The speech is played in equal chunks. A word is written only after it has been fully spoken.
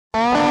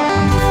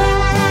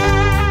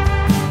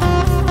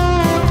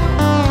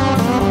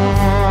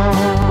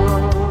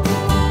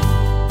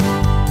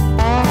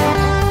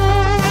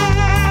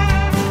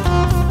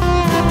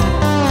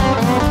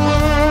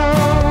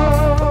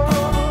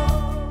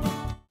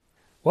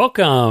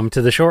Welcome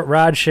to the Short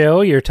Rod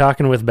Show. You're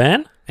talking with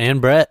Ben. And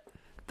Brett.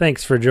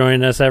 Thanks for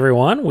joining us,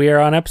 everyone. We are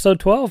on episode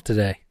 12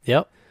 today.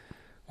 Yep.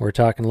 We're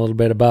talking a little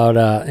bit about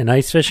an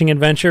ice fishing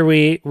adventure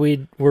we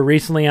were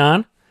recently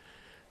on,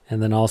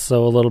 and then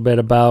also a little bit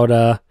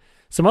about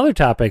some other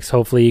topics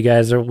hopefully you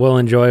guys will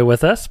enjoy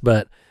with us.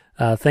 But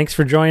thanks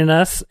for joining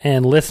us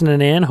and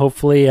listening in.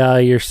 Hopefully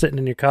you're sitting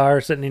in your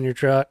car, sitting in your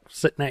truck,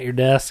 sitting at your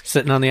desk.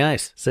 Sitting on the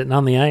ice. Sitting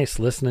on the ice,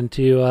 listening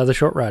to the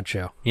Short Rod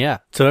Show. Yeah.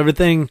 So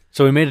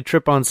we made a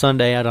trip on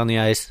Sunday out on the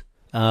ice.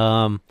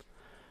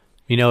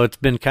 It's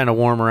been kind of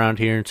warm around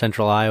here in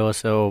central Iowa,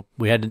 so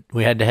we had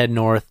to head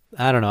north.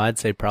 I don't know, I'd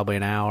say probably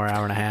an hour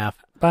and a half.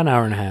 About an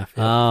hour and a half.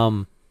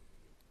 Yeah.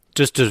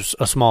 Just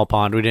a small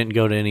pond. We didn't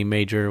go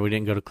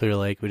to Clear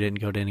Lake. We didn't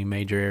go to any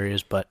major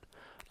areas, but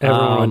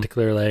everyone went to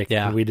Clear Lake.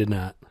 Yeah. And we did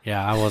not.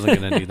 Yeah, I wasn't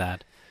going to do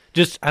that.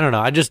 I don't know.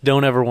 I just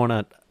don't ever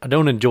I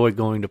don't enjoy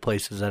going to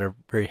places that are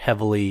very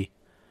heavily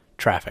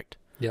trafficked.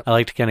 Yep. I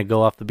like to kind of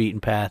go off the beaten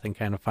path and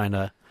kind of find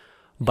a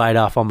bite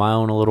off on my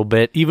own a little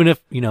bit, even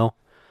if,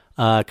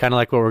 kind of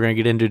like what we're going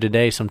to get into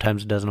today,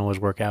 sometimes it doesn't always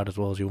work out as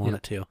well as you want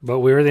it to. But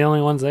we were the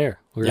only ones there.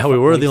 We were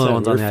the only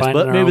ones on the ice.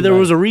 But maybe there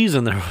was a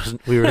reason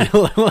we were the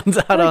only ones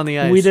out on the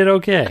ice. We did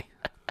okay.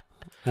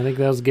 I think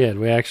that was good.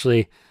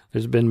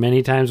 There's been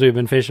many times we've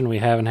been fishing, we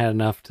haven't had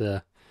enough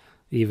to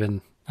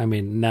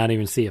not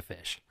even see a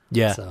fish.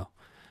 Yeah. So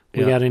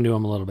we got into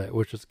them a little bit,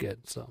 which was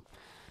good. So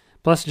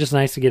plus, it's just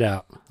nice to get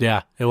out.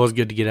 Yeah, it was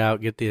good to get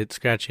out, get the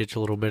scratch itch a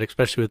little bit,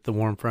 especially with the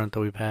warm front that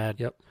we've had.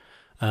 Yep.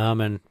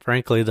 And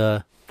frankly,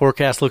 the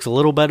forecast looks a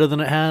little better than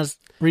it has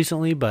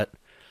recently, but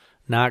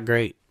not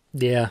great.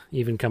 Yeah,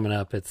 even coming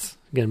up, it's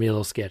going to be a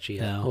little sketchy.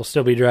 Yeah. We'll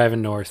still be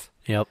driving north.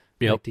 Yep.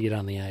 Like to get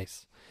on the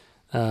ice.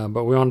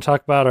 But we want to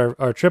talk about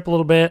our trip a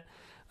little bit.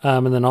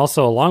 And then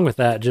also along with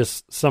that,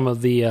 just some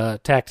of the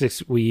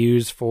tactics we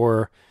use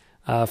for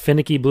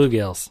finicky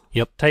bluegills.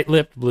 Yep.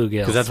 Tight-lipped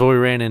bluegills. Because that's what we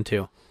ran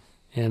into.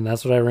 And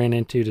that's what I ran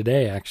into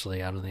today,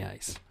 actually, out on the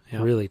ice.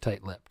 Yep. Really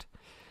tight-lipped.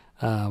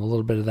 A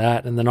little bit of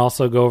that. And then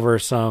also go over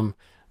some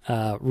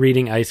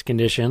reading ice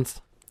conditions.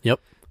 Yep.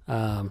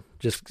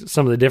 Just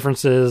some of the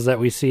differences that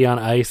we see on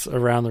ice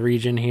around the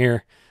region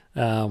here.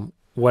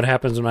 What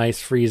happens when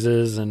ice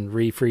freezes and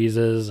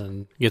refreezes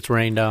and gets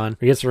rained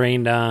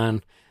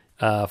on.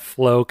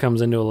 Flow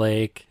comes into a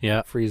lake.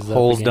 Yeah. Freezes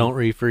Holes up again. don't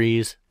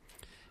refreeze.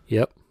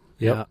 Yep.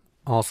 Yeah.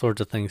 All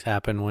sorts of things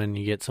happen when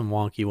you get some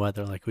wonky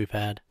weather like we've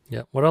had.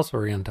 Yep. What else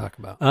were we going to talk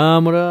about?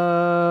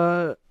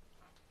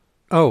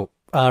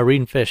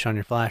 Reading fish on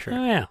your flasher.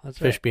 Oh, yeah. That's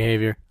fish right.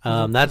 behavior.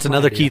 That's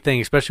another key thing,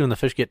 especially when the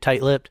fish get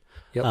tight-lipped.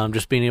 Yep.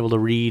 Just being able to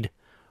read,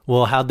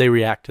 how'd they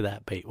react to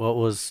that bait?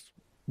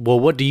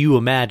 What do you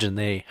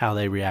imagine how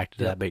they reacted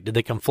to that bait? Did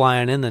they come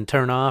flying in, then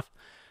turn off?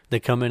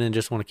 They come in and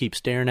just want to keep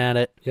staring at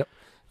it? Yep.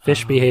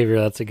 Fish behavior,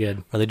 that's a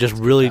good. Are they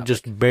just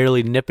just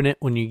barely nipping it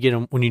when you get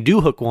them? When you do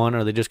hook one,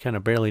 are they just kind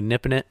of barely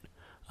nipping it?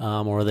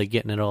 Or are they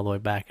getting it all the way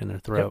back in their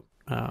throat?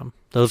 Yep.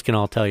 Those can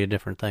all tell you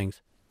different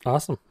things.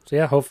 Awesome. So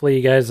yeah, hopefully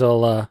you guys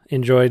will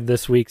enjoy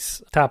this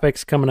week's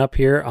topics coming up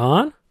here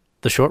on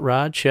The Short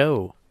Rod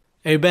Show.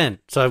 Hey, Ben,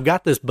 so I've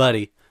got this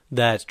buddy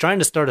that's trying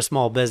to start a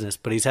small business,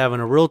 but he's having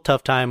a real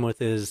tough time with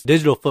his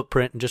digital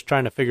footprint and just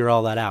trying to figure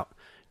all that out.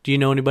 Do you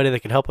know anybody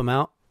that could help him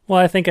out? Well,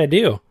 I think I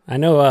do. I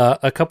know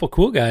a couple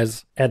cool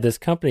guys at this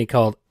company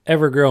called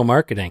Evergrow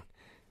Marketing,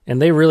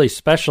 and they really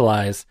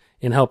specialize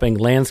in helping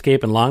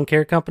landscape and lawn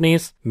care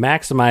companies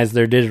maximize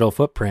their digital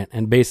footprint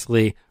and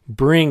basically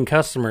bring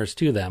customers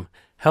to them,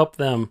 help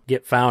them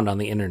get found on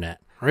the internet.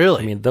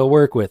 Really? I mean, they'll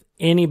work with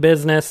any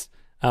business.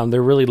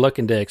 They're really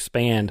looking to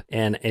expand,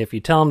 and if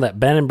you tell them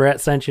that Ben and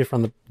Brett sent you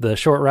from the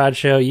Short Rod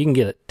Show, you can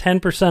get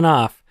 10%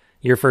 off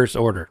your first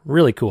order.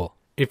 Really cool.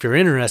 If you're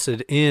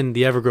interested in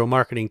the Evergrow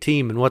Marketing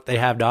team and what they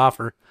have to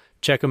offer,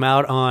 check them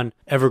out on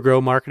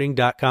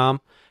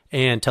evergrowmarketing.com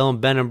and tell them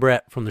Ben and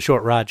Brett from the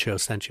Short Rod Show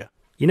sent you.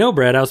 You know,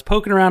 Brett, I was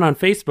poking around on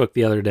Facebook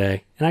the other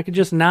day, and I could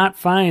just not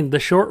find the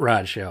Short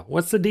Rod Show.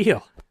 What's the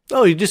deal?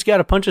 Oh, you just got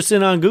to punch us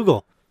in on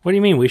Google. What do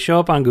you mean? We show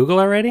up on Google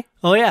already?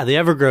 Oh, yeah. The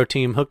Evergrow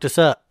team hooked us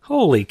up.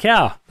 Holy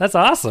cow. That's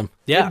awesome.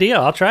 Yeah. Good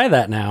deal. I'll try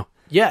that now.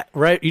 Yeah,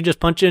 right. You just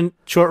punch in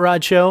Short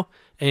Rod Show,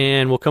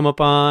 and we'll come up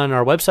on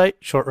our website,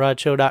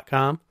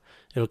 shortrodshow.com.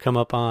 It'll come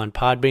up on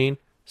Podbean,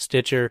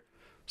 Stitcher,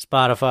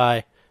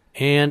 Spotify,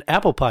 and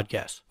Apple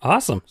Podcasts.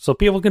 Awesome. So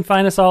people can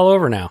find us all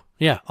over now.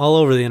 Yeah, all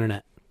over the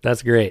internet.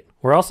 That's great.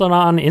 We're also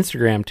on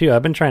Instagram, too.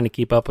 I've been trying to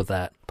keep up with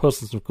that.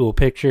 Posting some cool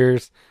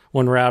pictures.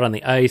 When we're out on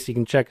the ice, you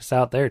can check us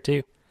out there,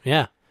 too.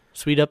 Yeah,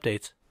 sweet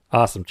updates.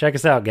 Awesome. Check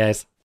us out,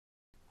 guys.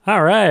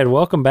 All right.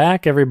 Welcome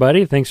back,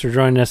 everybody. Thanks for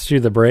joining us through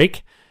the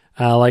break.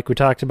 Like we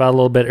talked about a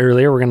little bit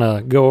earlier, we're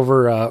going to go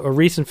over a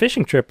recent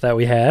fishing trip that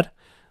we had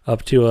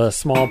up to a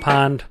small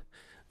pond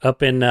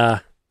up in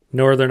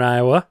northern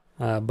Iowa,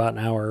 about an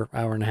hour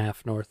and a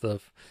half north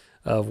of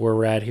where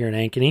we're at here in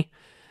Ankeny.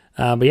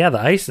 But yeah,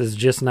 the ice has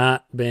just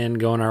not been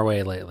going our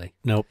way lately.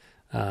 Nope.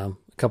 A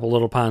couple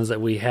little ponds that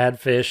we had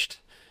fished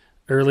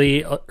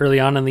early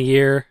on in the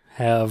year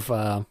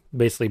have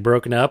basically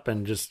broken up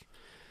and just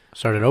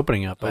started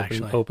opening up,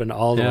 opened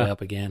all the way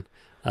up again.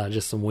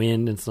 just some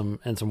wind and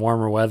some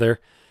warmer weather.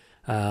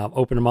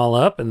 Opened them all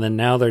up, and then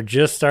now they're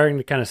just starting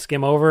to kind of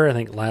skim over. I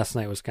think last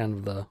night was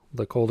kind of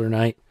the colder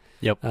night.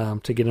 Yep.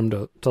 To get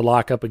them to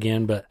lock up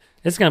again, but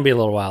it's going to be a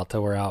little while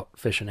till we're out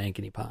fishing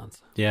ankeny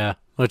ponds. Yeah,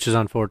 which is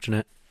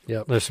unfortunate.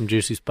 Yep. There's some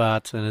juicy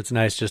spots, and it's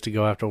nice just to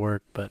go after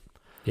work, but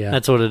yeah,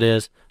 that's what it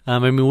is. I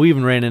mean, we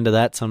even ran into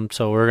that some,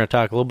 so we're going to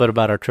talk a little bit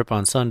about our trip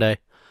on Sunday.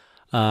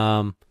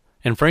 And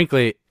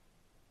frankly,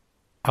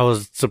 I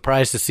was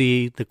surprised to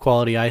see the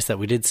quality ice that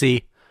we did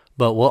see,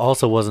 but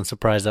also wasn't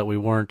surprised that we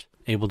weren't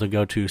able to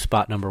go to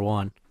spot number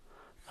 1.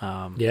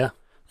 Yeah.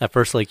 That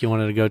first lake you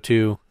wanted to go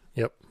to.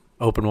 Yep.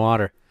 Open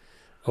water,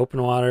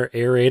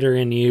 aerator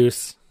in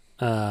use.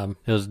 It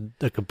was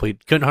a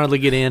complete, couldn't hardly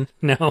get in.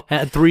 No.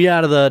 Had 2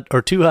 out of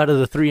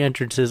the 3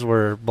 entrances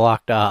were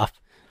blocked off.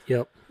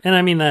 Yep. And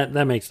I mean, that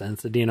makes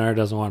sense. The DNR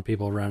doesn't want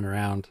people running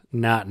around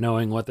not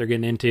knowing what they're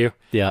getting into.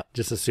 Yeah.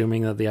 Just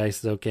assuming that the ice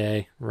is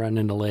okay, running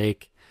into a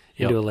lake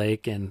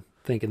and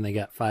thinking they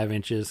got 5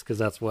 inches because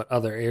that's what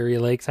other area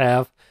lakes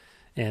have.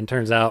 And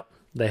turns out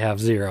they have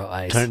 0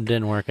 ice.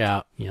 Didn't work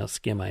out.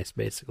 Skim ice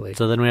basically.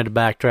 So then we had to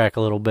backtrack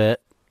a little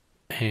bit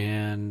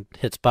and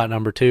hit spot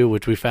number 2,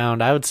 which we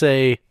found, I would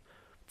say,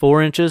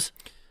 4 inches.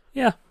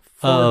 Yeah.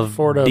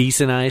 Four to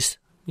decent ice.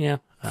 Yeah.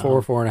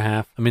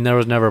 4.5. I mean, there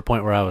was never a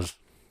point where I was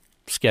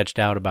sketched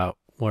out about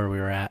where we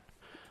were at.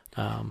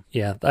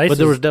 Yeah, the ice but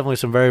there was definitely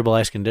some variable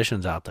ice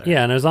conditions out there.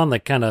 Yeah, and it was on the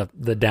kind of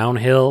the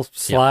downhill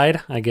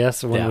slide, I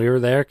guess, when we were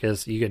there,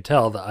 because you could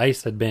tell the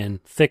ice had been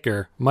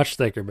thicker, much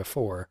thicker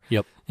before.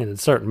 Yep. And it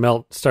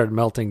started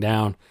melting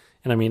down.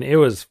 And I mean, it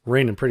was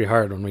raining pretty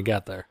hard when we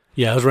got there.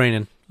 Yeah, it was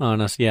raining on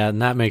us. Yeah,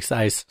 and that makes the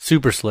ice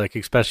super slick,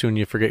 especially when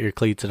you forget your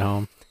cleats at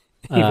home.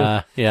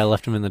 Yeah, I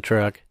left them in the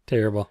truck.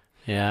 Terrible.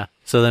 Yeah.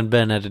 So then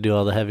Ben had to do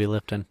all the heavy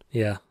lifting.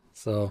 Yeah.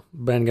 So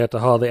Ben got to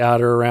haul the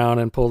outer around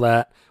and pull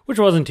that, which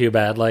wasn't too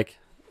bad. Like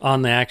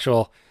on the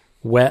actual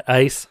wet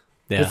ice,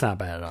 it's not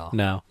bad at all.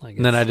 No.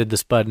 And then I did the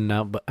spudding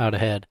out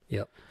ahead.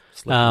 Yep.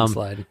 Slipping and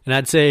sliding. And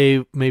I'd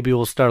say maybe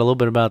we'll start a little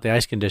bit about the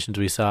ice conditions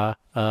we saw.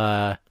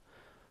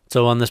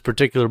 So on this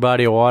particular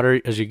body of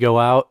water, as you go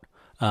out,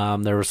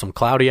 there was some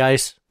cloudy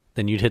ice.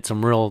 Then you'd hit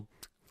some real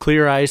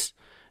clear ice.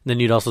 And then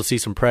you'd also see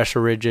some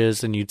pressure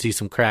ridges, and you'd see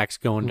some cracks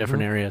go in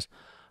different areas,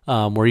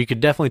 where you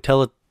could definitely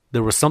tell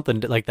there was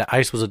something, like the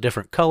ice was a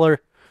different color.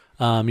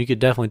 You could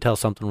definitely tell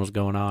something was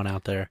going on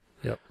out there.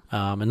 Yep.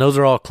 And those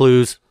are all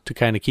clues to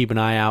kind of keep an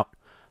eye out.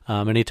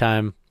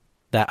 Anytime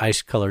that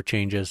ice color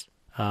changes,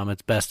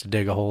 it's best to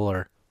dig a hole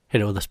or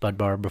hit it with a spud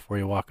bar before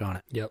you walk on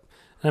it. Yep.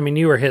 I mean,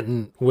 you were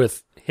hitting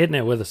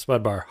it with a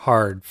spud bar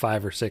hard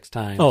 5 or 6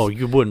 times. Oh,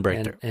 you wouldn't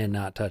break there. And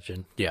not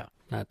touching. Yeah.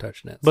 Not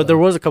touching it. But there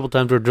was a couple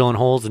times we were drilling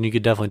holes, and you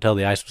could definitely tell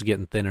the ice was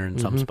getting thinner in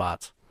some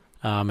spots,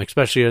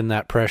 especially in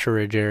that pressure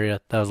ridge area.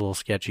 That was a little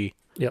sketchy.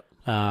 Yep.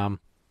 The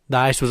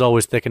ice was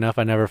always thick enough.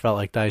 I never felt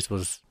like the ice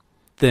was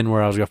thin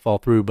where I was going to fall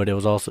through, but it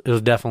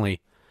was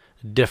definitely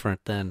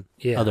different than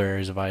other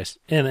areas of ice.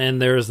 And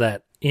there was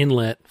that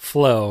inlet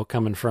flow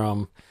coming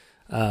from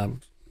kind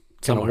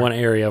of one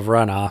area of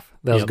runoff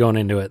that was going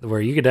into it,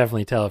 where you could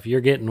definitely tell if you're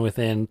getting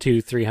within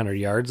 200-300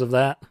 yards of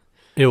that.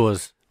 It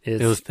was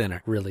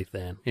thinner, really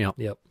thin.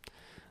 Yep.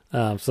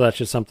 So that's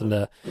just something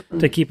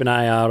to keep an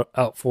eye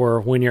out for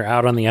when you're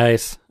out on the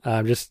ice.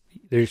 Just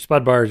your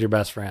spud bar is your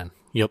best friend.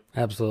 Yep,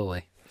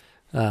 absolutely.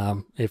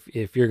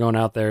 If you're going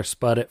out there,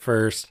 spud it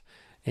first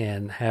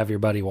and have your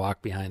buddy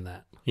walk behind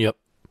that. Yep.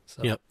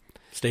 So, yep.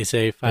 Stay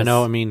safe. I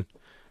know. I mean,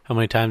 how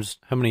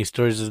many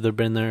stories have there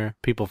been there?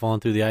 People falling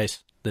through the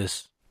ice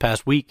this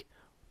past week,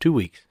 2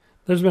 weeks.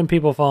 There's been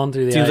people falling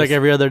through the ice. Seems like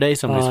every other day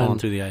somebody's falling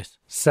through the ice.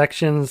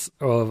 Sections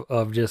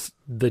of just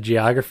the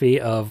geography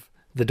of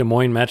the Des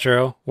Moines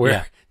Metro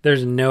where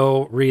there's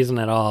no reason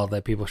at all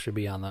that people should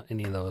be on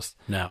any of those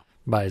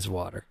bodies of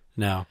water.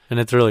 No. And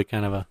it's really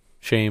kind of a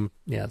shame.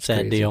 Yeah, it's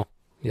sad crazy. deal.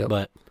 Yep.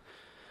 But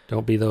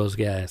don't be those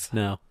guys.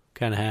 No,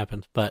 kind of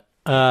happens. But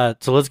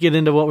so let's get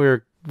into what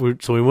we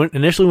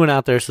initially went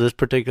out there. So this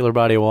particular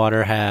body of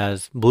water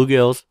has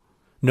bluegills,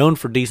 known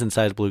for decent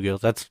sized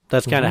bluegills.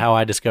 That's kind of how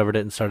I discovered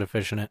it and started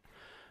fishing it.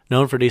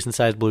 Known for decent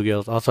sized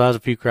bluegills. Also has a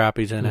few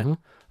crappies in it.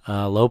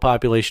 Low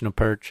population of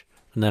perch,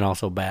 and then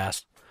also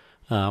bass.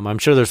 I'm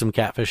sure there's some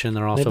catfish in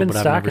there also. They've been but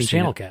I've never stocking seen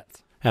channel it.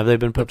 cats. Have they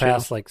been put the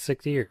past like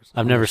 6 years?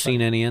 I've never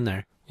seen any in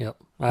there. Yep.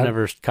 I've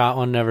never caught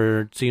one,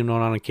 never seen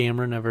one on a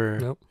camera,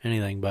 never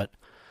anything. But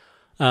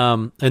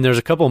and there's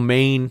a couple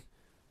main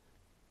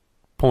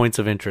points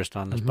of interest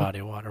on this body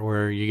of water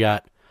where you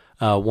got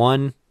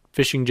one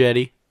fishing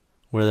jetty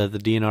where the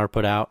DNR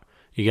put out.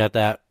 You got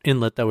that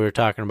inlet that we were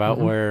talking about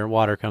where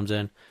water comes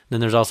in. Then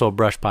there's also a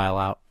brush pile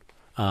out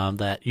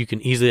that you can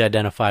easily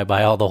identify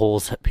by all the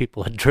holes that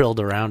people had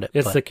drilled around it.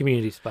 It's the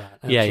community spot.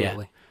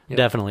 Absolutely. Yeah,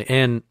 definitely.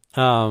 And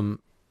so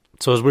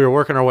as we were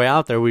working our way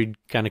out there, we'd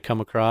kind of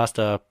come across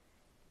 5,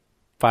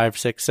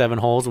 6, 7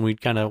 holes, and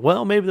we'd kind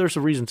of, maybe there's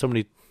a reason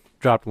somebody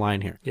dropped a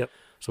line here. Yep.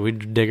 So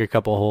we'd dig a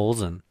couple of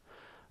holes, and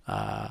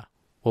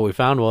what we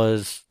found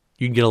was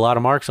you can get a lot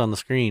of marks on the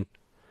screen,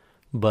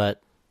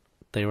 but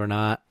they were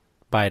not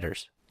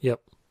biters.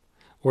 Yep.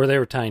 Or they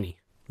were tiny.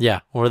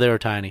 Yeah, or they were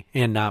tiny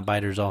and not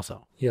biters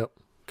also. Yep.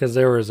 Because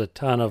there was a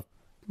ton of,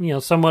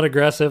 somewhat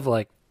aggressive,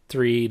 like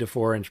 3 to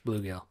 4 inch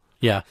bluegill.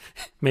 Yeah.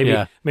 Maybe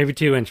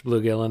 2-inch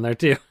bluegill in there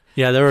too.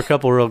 Yeah, there were a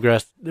couple real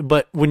aggressive.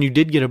 But when you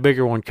did get a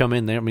bigger one come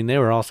in there, I mean, they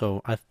were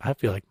also, I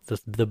feel like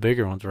the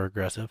bigger ones were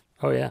aggressive.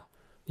 Oh, yeah.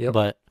 Yep.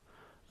 But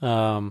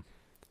kind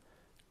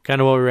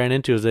of what we ran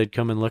into is they'd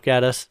come and look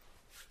at us,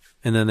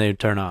 and then they'd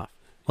turn off.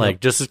 Like,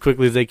 just as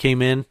quickly as they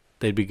came in,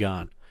 they'd be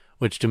gone,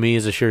 which to me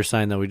is a sure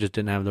sign that we just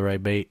didn't have the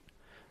right bait.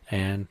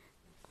 And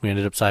we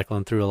ended up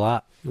cycling through a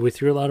lot. We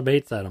threw a lot of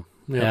baits at them.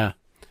 Yep.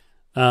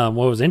 Yeah.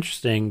 What was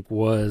interesting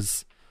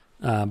was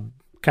kind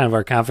of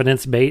our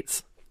confidence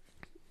baits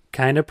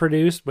kind of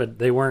produced, but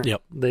they weren't.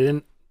 Yep. They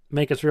didn't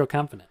make us real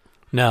confident.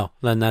 No,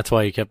 then that's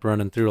why you kept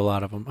running through a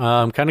lot of them.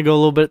 Kind of go a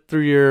little bit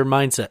through your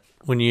mindset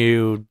when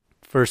you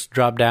first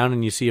drop down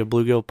and you see a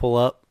bluegill pull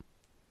up.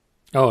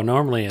 Oh,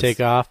 normally it's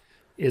take off.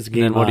 It's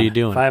game then what on. are you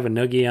doing? If I have a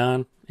noogie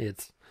on,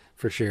 it's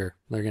for sure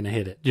they're going to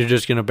hit it. You're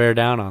just going to bear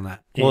down on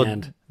that.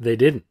 And they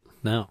didn't.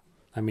 No.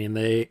 I mean,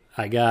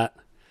 I got,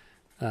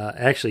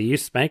 actually, you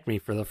spanked me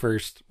for the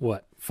first,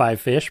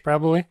 5 fish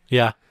probably?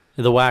 Yeah.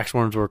 The wax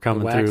worms were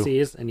coming the through.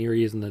 waxies, and you were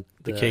using the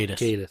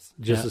caddis.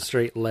 Just a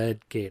straight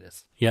lead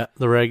caddis. Yeah,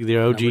 the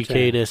OG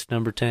caddis,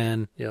 number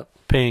 10. Yep.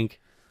 Pink,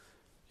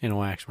 and a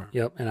wax worm.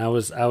 Yep, and I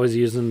was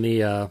using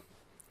the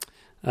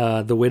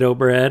widow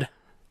bread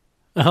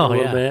a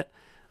little bit.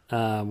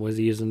 I was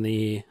using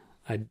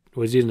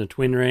a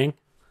twin ring,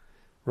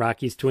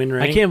 Rocky's twin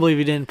ring. I can't believe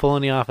you didn't pull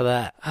any off of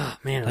that. Oh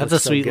man, that's a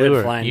sweet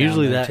lure.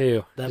 Usually that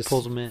just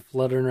pulls them in,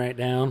 fluttering right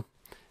down.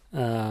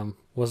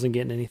 Wasn't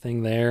getting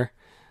anything there,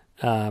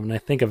 and I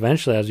think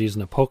eventually I was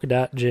using a polka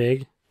dot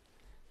jig,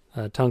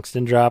 a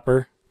tungsten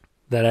dropper,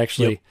 that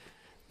actually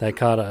that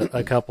caught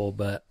a couple,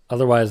 but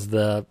otherwise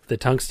the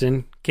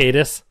tungsten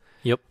caddis,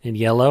 in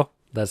yellow,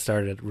 that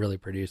started really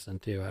producing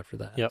too after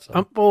that. Yep.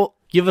 So. Well,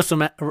 give us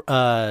some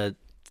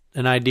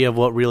an idea of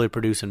what really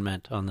producing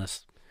meant on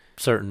this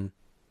certain.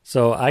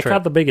 So I trip.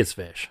 caught the biggest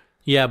fish.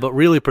 Yeah, but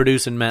really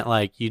producing meant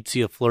like you'd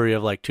see a flurry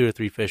of like 2 or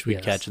 3 fish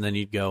we'd catch, and then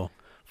you'd go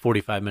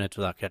 45 minutes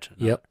without catching.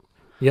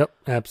 Yep,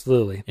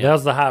 absolutely. That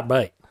was the hot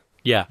bite.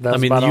 Yeah, That's I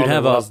mean about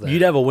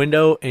you'd have a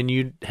window, and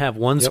you'd have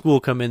one school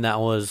come in that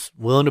was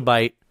willing to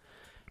bite,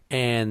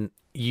 and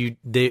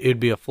it'd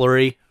be a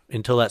flurry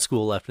until that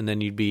school left, and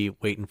then you'd be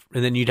waiting,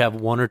 and then you'd have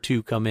 1 or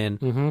 2 come in.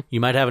 Mm-hmm. You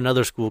might have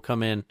another school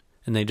come in,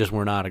 and they just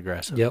were not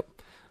aggressive.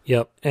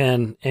 Yep,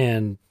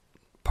 and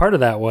part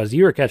of that was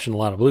you were catching a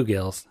lot of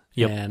bluegills,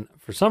 and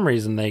for some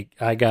reason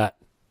I got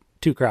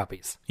 2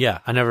 crappies. Yeah,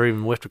 I never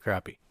even whiffed a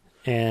crappie.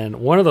 And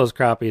one of those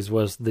crappies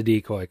was the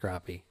decoy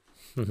crappie.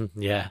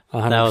 Yeah,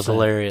 100%, that was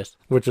hilarious.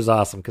 Which was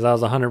awesome because I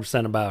was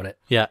 100% about it.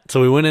 Yeah,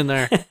 so we went in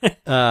there.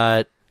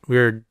 We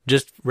were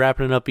just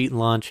wrapping it up, eating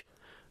lunch.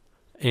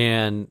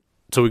 And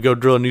so we go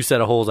drill a new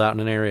set of holes out in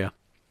an area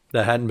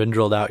that hadn't been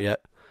drilled out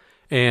yet.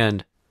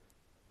 And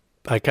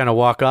I kind of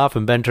walk off,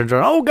 and Ben turns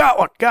around. Oh, got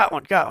one.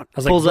 I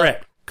was like,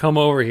 Brett, come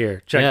over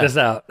here. Check this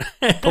out.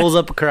 Pulls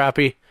up a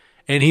crappie.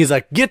 And he's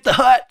like, get the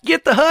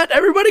hut.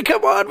 Everybody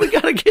come on.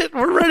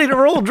 We're ready to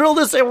roll. Drill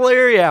this whole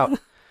area out.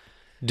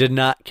 Did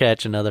not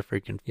catch another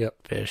freaking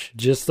fish.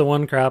 Just the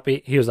one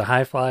crappie. He was a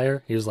high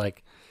flyer. He was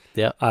like,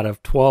 out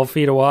of 12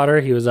 feet of water,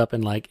 he was up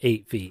in like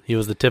 8 feet. He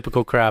was the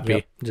typical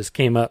crappie. Just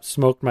came up,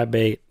 smoked my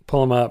bait,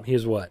 pull him up. He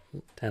was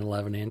 10,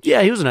 11 inch?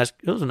 Yeah, it was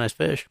a nice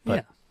fish.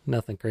 But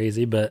nothing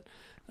crazy, but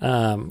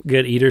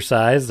good eater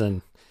size.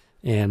 And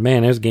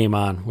man, it was game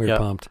on. We were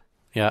pumped.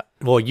 Yeah.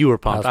 Well, you were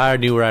pumped. I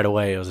knew right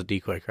away it was a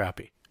decoy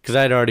crappie because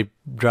I had already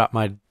dropped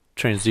my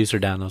transducer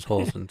down those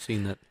holes and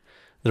seen that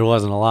there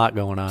wasn't a lot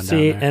going on down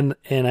there.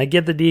 And I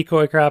get the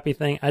decoy crappie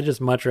thing. I just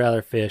much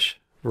rather fish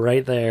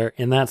right there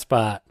in that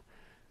spot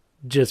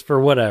just for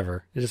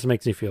whatever. It just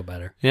makes me feel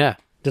better. Yeah.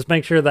 Just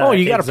make sure that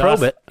you got to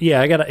probe it. Yeah,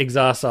 I got to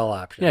exhaust all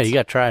options. Yeah, you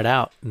got to try it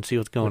out and see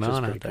what's going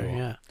on out there.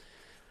 Cool.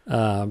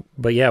 Yeah.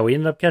 But yeah, we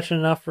ended up catching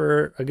enough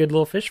for a good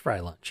little fish fry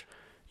lunch.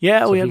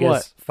 Yeah, so we had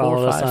what?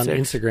 Followed 4, 5, us on 6.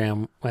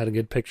 Instagram. I had a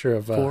good picture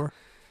of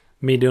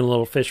me doing a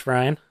little fish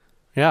frying.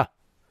 Yeah.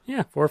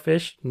 Yeah, 4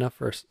 fish, enough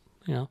for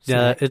Yeah,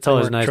 it's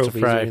always nice to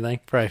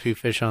fry a few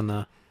fish on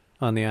the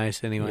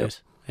ice,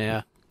 anyways.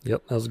 Yep.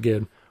 Yep, that was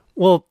good.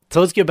 Well, so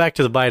let's get back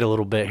to the bite a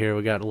little bit here.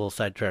 We got a little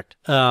sidetracked.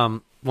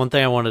 One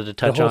thing I wanted to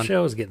touch on. The whole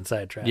show is getting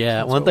sidetracked. Yeah,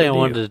 that's one thing I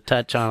wanted to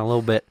touch on a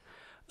little bit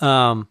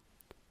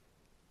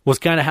was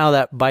kind of how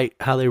that bite,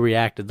 how they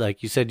reacted.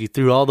 Like you said, you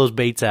threw all those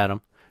baits at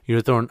them. You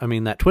were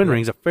throwing, that twin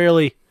ring's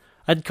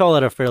I'd call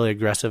it a fairly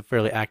aggressive,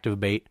 fairly active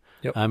bait.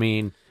 Yep.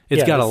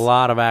 It's got a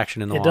lot of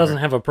action in the water. It doesn't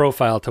have a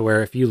profile to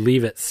where if you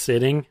leave it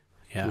sitting,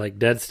 like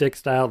dead stick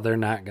style, they're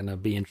not going to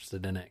be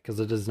interested in it because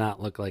it does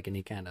not look like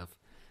any kind of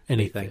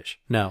anything. Fish.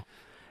 No.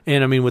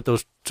 And with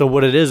those, so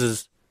what it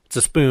is it's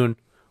a spoon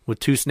with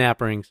 2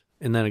 snap rings,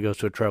 and then it goes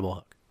to a treble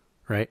hook,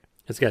 right?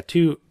 It's got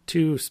two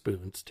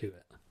spoons to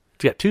it.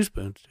 It's got 2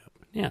 spoons to it.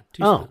 Yeah,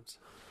 2 spoons.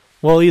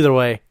 Well, either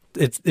way,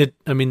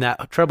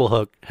 that treble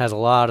hook has a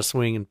lot of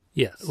swing and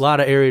a lot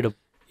of area to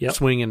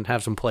swing and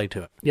have some play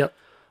to it. Yep.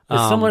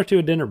 It's similar to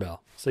a dinner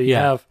bell. So you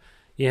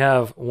You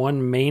have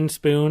one main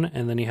spoon,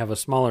 and then you have a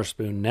smaller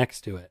spoon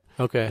next to it.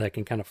 Okay. That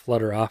can kind of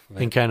flutter off of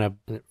it. And kind of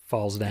it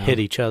falls down. hit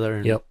each other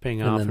and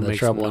ping off and then and the make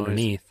treble some noise.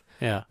 underneath.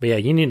 Yeah. But yeah,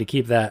 you need to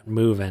keep that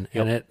moving.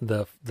 Yep.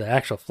 And the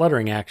actual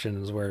fluttering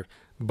action is where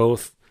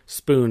both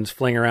spoons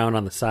fling around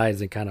on the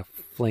sides and kind of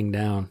fling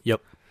down.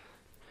 Yep.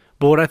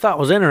 But what I thought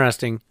was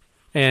interesting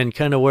and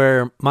kind of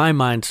where my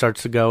mind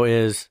starts to go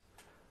is,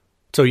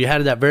 so you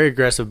had that very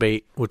aggressive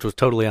bait, which was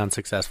totally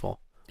unsuccessful.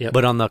 Yep.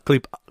 But on the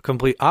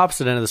complete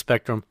opposite end of the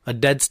spectrum, a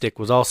dead stick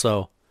was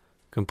also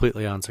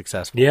completely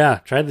unsuccessful. Yeah,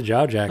 tried the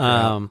jaw jack.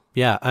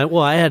 Yeah.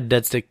 I had a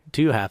dead stick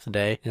too half the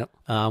day. Yep.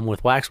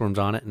 With waxworms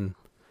on it and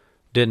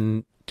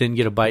didn't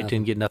get a bite,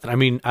 didn't get nothing. I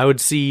mean, I would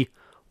see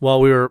while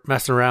we were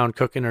messing around,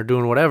 cooking or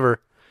doing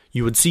whatever,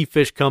 you would see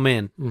fish come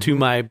in to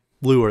my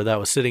lure that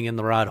was sitting in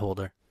the rod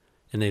holder,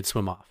 and they'd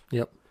swim off.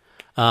 Yep.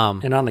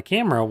 And on the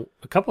camera,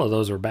 a couple of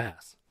those were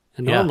bass.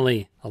 And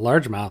normally a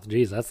largemouth,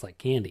 geez, that's like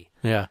candy.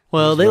 Yeah.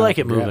 Well, they like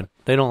it moving. grab.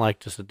 They don't like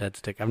just a dead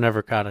stick. I've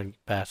never caught a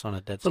bass on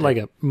a dead stick. But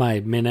like my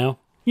minnow,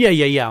 Yeah.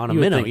 On a you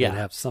would minnow, think yeah. they'd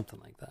have something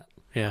like that.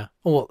 Yeah.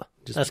 Well,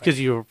 Just that's because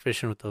you were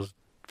fishing with those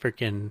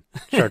freaking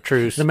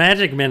chartreuse. The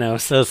magic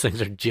minnows, Those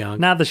things are junk.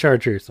 not the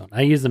chartreuse one.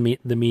 I use the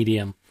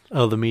medium,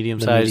 Oh, the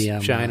medium-sized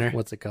medium shiner.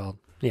 what's it called?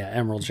 Yeah,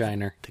 emerald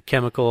shiner. The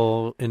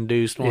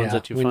chemical-induced ones Yeah,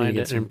 that you we need to find,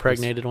 get some-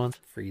 impregnated ones.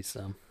 Freeze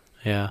some,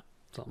 Yeah.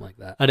 something like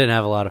that. I didn't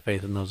have a lot of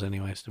faith in those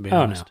anyways, to be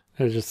Oh honest.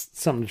 no, it was just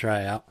something to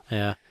try out.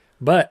 Yeah.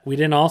 But we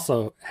didn't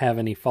also have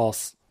any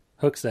false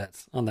hook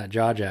sets on that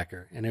jaw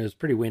jacker, and it was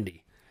pretty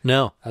windy.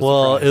 No. I was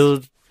Well,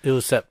 surprised. it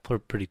was set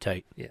pretty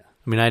tight. Yeah.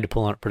 I mean, I had to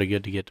pull on it pretty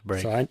good to get to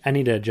break. So I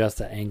need to adjust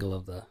the angle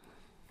of the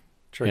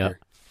trigger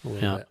a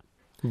little bit,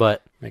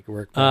 But make it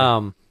work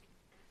better.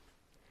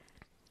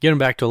 getting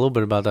back to a little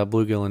bit about that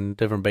bluegill and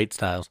different bait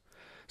styles.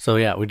 So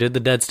yeah, we did the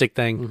dead stick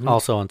thing,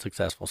 also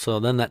unsuccessful. So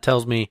then that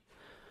tells me,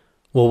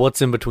 well,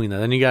 what's in between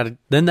that?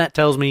 Then that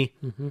tells me,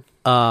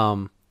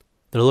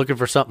 they're looking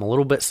for something a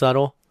little bit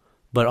subtle,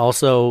 but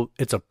also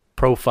it's a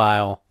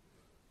profile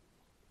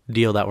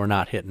deal that we're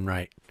not hitting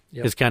right.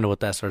 Yep. Is kind of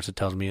what that starts to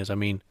tell me is, I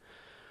mean,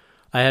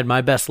 I had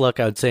my best luck,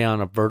 I would say, on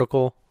a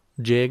vertical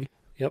jig,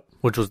 Yep.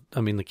 which was,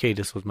 I mean, the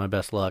Cadis was my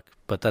best luck,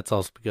 but that's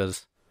also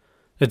because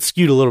it's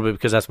skewed a little bit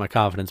because that's my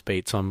confidence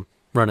bait, so I'm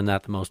running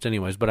that the most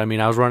anyways. But I mean,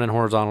 I was running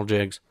horizontal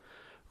jigs,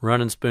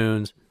 running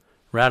spoons,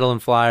 rattle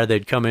and flyer.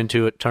 They'd come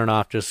into it, turn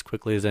off just as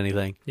quickly as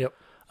anything. Yep.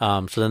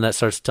 So then that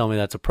starts to tell me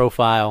that's a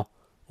profile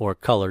or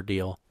color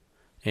deal.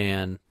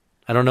 And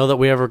I don't know that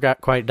we ever got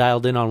quite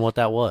dialed in on what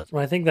that was.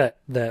 Well, I think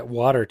that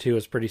water too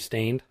is pretty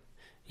stained.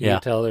 You Yeah.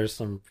 can tell there's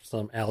some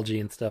algae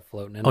and stuff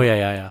floating in. Oh, it.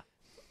 yeah.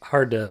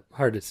 Hard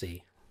to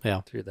see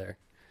Yeah. through there.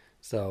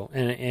 So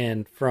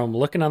and from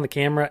looking on the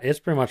camera, it's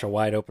pretty much a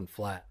wide open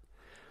flat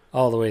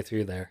all the way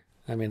through there.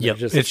 I mean, Yep,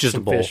 there's it's just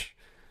some a bowl. fish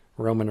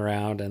roaming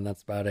around, and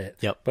that's about it.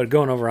 Yep. But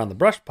going over on the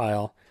brush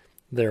pile,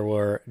 there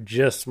were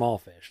just small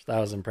fish. I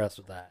was impressed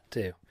with that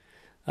too.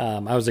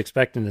 I was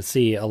expecting to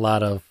see a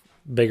lot of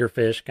bigger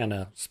fish kind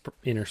of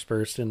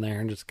interspersed in there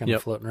and just kind of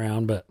Yep. floating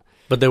around, but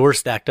But they were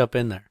stacked up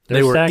in there.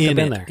 they were stacked in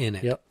up in it, there. In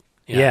it. Yep.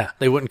 Yeah. Yeah.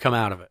 They wouldn't come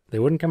out of it. They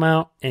wouldn't come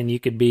out, and you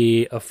could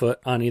be a foot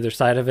on either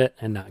side of it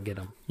and not get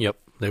them. Yep.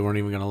 They weren't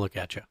even going to look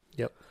at you.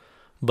 Yep.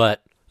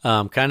 But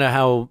kind of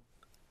how,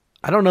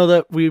 I don't know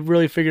that we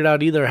really figured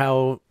out either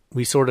how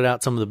we sorted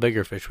out some of the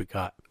bigger fish we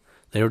caught.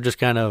 They were just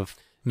kind of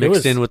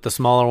mixed in with the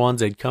smaller ones.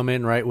 They'd come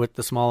in right with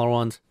the smaller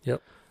ones.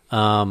 Yep.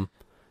 And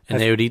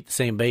they would eat the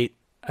same bait.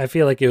 I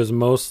feel like it was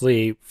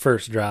mostly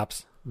first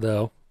drops,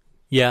 though,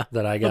 Yeah.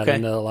 that I got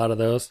into a lot of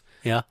those.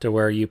 Yeah. To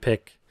where you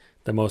pick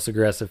the most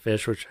aggressive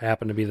fish, which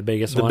happened to be the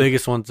biggest The one.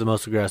 biggest one's the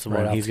most aggressive Right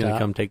one. off He's the going to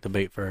top. come take the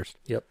bait first.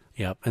 Yep.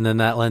 Yep. And then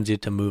that lends you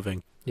to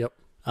moving. Yep.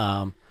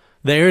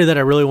 The area that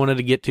I really wanted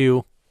to get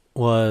to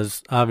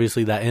was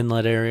obviously that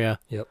inlet area.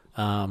 Yep.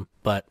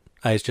 But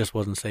ice just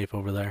wasn't safe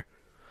over there.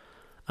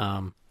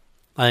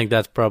 I think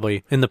that's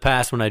probably, in the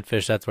past when I'd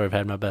fish, that's where I've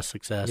had my best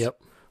success. Yep.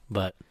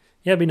 But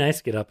Yeah, it'd be nice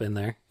to get up in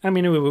there. I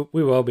mean,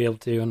 we will be able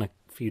to in a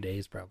few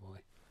days, probably,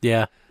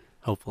 yeah,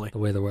 hopefully. the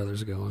way the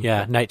weather's going.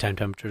 Yeah, nighttime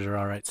temperatures are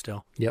all right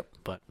still. Yep.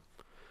 But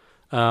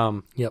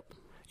Yep.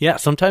 yeah,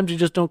 sometimes you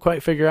just don't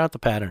quite figure out the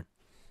pattern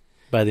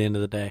by the end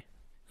of the day.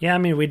 Yeah, I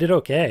mean, we did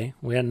okay.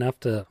 We had enough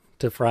to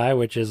fry,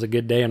 which is a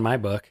good day in my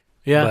book.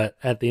 Yeah. But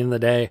at the end of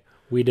the day,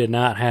 we did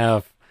not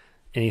have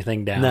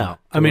anything down. No.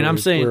 I mean, I'm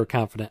saying- we were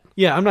confident.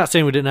 Yeah, I'm not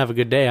saying we didn't have a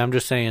good day. I'm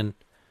just saying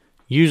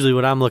usually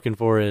what I'm looking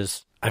for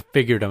is I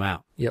figured them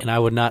out. Yep. And I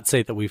would not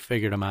say that we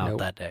figured them out Nope.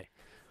 that day.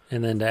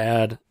 And then to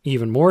add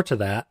even more to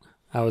that,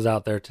 I was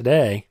out there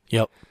today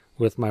Yep.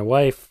 with my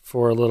wife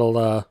for a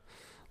little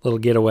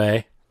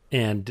getaway,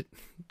 and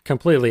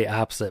completely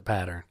opposite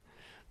pattern.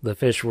 The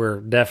fish were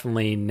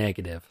definitely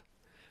negative.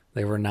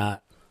 They were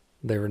not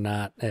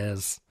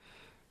as,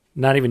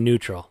 not even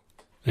neutral,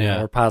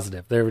 Yeah. or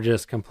positive. They were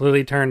just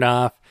completely turned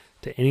off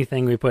to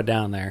anything we put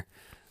down there.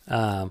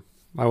 My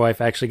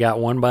wife actually got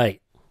one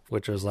bite,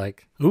 which was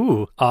like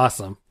Ooh.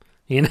 awesome,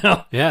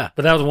 But Yeah.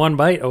 that was one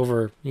bite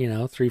over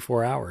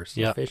 3-4 hours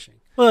Yep. of fishing.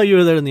 Well, you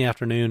were there in the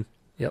afternoon.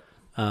 Yep.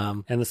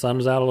 Um, And the sun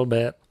was out a little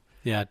bit.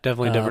 Yeah,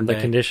 definitely different The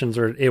day. conditions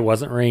it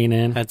wasn't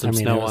raining. Had some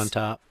snow on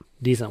top.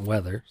 Decent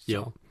weather. So.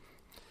 Yep.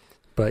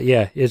 But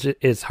yeah,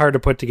 it's hard to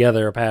put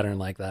together a pattern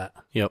like that.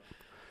 Yep.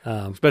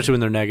 Especially when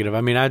they're negative.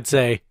 I mean, I'd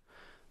say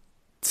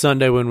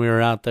Sunday when we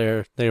were out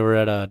there, they were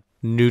at a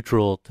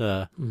neutral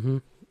to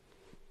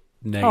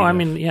negative. Oh, I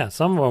mean, yeah,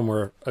 some of them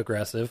were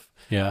aggressive.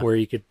 Yeah. Where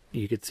you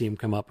could see them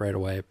come up right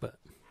away, but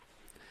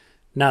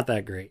not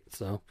that great.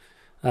 So,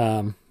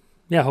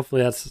 yeah,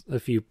 hopefully that's a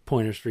few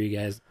pointers for you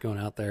guys going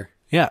out there.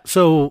 Yeah.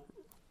 So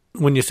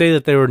when you say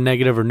that they were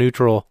negative or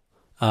neutral,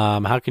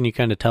 how can you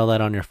kind of tell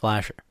that on your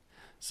flasher?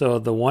 So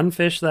the one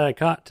fish that I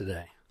caught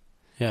today,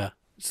 Yeah.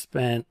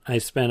 I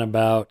spent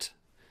about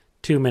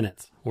 2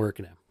 minutes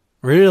working him.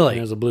 Really? And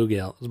it was a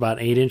bluegill. It was about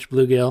an 8-inch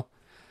bluegill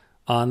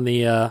on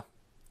the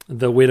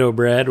widow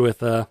bread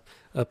with a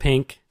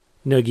pink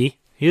noogie.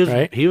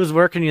 He was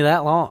working you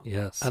that long.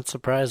 Yes. That's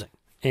surprising.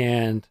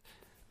 And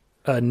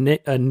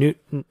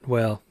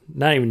well,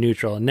 not even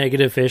neutral. A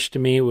negative fish to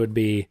me would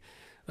be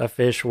a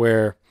fish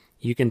where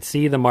you can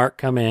see the mark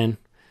come in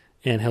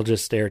and he'll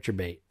just stare at your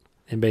bait.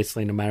 And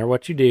basically, no matter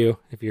what you do,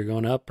 if you're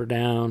going up or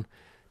down,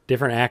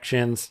 different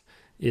actions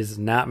is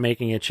not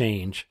making a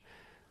change.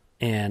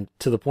 And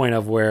to the point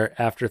of where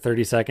after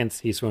 30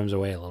 seconds, he swims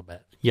away a little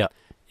bit. Yep.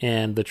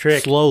 And the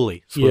trick...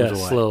 Slowly swims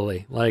away.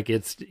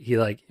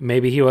 Slowly.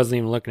 Maybe he wasn't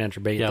even looking at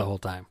your bait the whole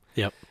time.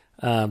 Yep.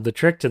 The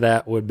trick to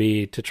that would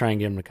be to try and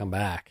get him to come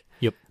back.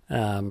 Yep.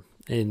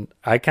 And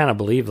I kind of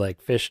believe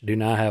fish do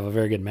not have a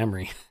very good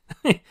memory.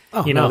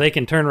 No. They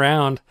can turn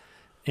around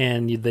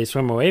and they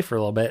swim away for a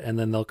little bit and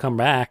then they'll come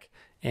back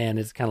and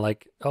it's kind of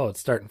like, oh, it's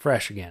starting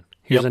fresh again.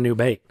 Here's a new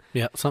bait.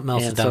 Yeah, something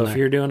else is down there. there. If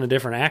you're doing a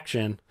different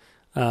action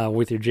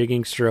with your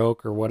jigging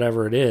stroke or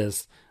whatever it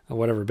is, or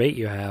whatever bait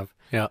you have,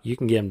 you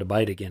can get him to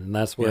bite again. And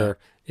that's where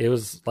it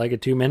was like a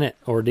 2-minute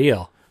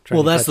ordeal.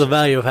 Well, that's the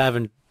value of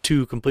having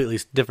two completely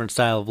different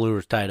style of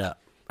lures tied up.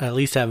 At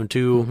least having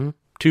two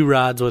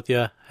rods with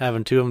you,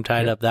 having two of them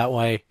tied up that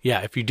way.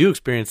 Yeah, if you do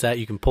experience that,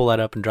 you can pull that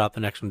up and drop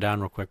the next one down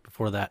real quick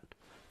before that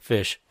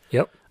fish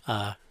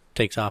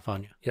takes off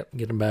on you. Yep,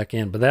 get them back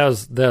in. But that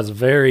was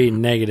very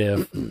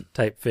negative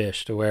type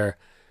fish to where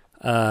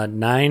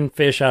 9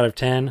 fish out of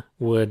 10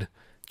 would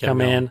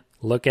come in,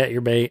 look at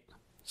your bait,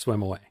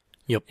 swim away.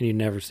 Yep. And you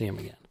never see them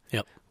again.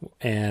 Yep.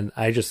 And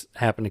I just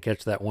happened to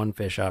catch that one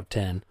fish out of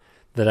 10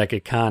 that I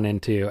could con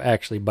into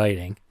actually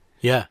biting.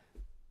 Yeah.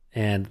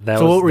 And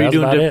what were you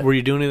doing? It. Were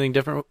you doing anything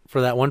different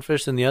for that one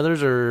fish than the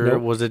others, or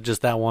was it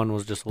just that one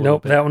was just a little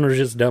bit? That one was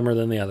just dumber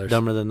than the others.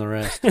 Dumber than the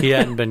rest. He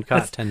hadn't been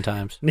caught 10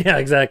 times. Yeah,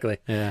 exactly.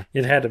 Yeah.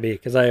 It had to be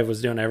because I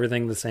was doing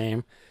everything the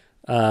same.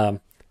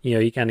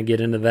 You kind of get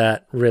into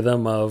that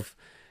rhythm of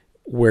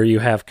where you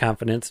have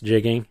confidence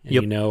jigging and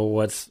you know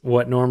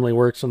what normally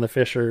works when the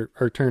fish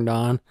are turned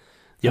on.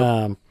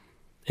 Yep.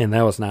 And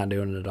that was not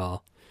doing it at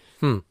all.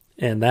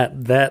 And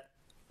that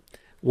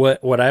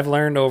what I've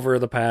learned over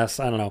the past,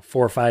 4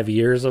 or 5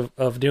 years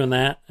of doing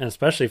that, and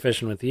especially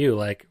fishing with you,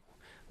 like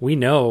we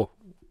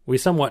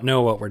somewhat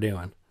know what we're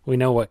doing. We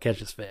know what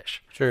catches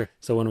fish. Sure.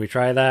 So when we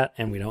try that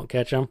and we don't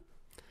catch them,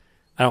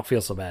 I don't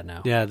feel so bad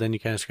now. Yeah, then you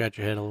kind of scratch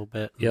your head a little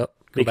bit. Yep.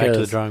 Go back to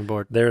the drawing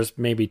board. There's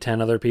maybe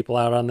 10 other people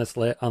out on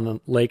on the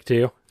lake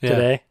too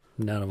today.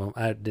 None of them.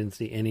 I didn't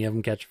see any of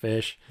them catch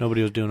fish.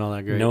 Nobody was doing all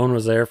that great. No one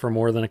was there for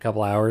more than a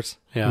couple hours.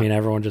 Yeah. I mean,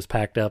 everyone just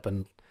packed up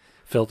and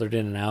filtered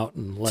in and out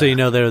and left.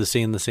 So they were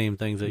seeing the same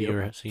things that you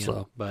were seeing.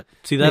 So, but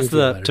see,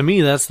 to me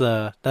that's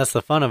the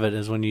fun of it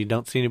is when you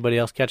don't see anybody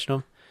else catching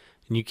them,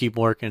 and you keep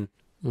working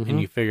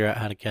and you figure out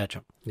how to catch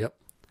them. Yep.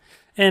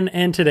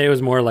 And today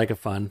was more like a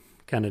fun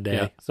kind of day.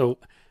 Yeah. So,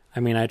 I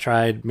mean, I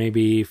tried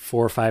maybe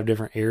 4 or 5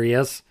 different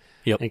areas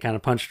and kind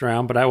of punched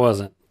around, but I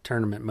wasn't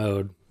tournament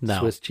mode. No.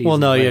 Swiss cheese. Well,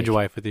 no, you had your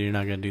wife with you. You're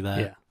not going to do that.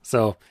 Yeah.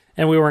 So,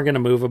 and we weren't going to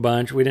move a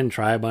bunch. We didn't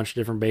try a bunch of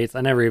different baits.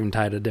 I never even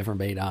tied a different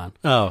bait on.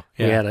 Oh,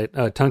 yeah. We had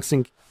a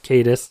tungsten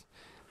caddis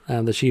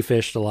that she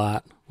fished a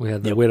lot. We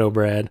had the widow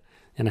bread,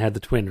 and I had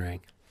the twin ring.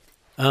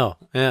 Oh,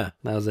 yeah.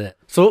 That was it.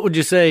 So what would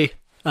you say,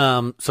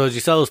 so as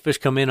you saw those fish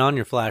come in on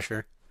your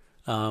flasher,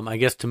 I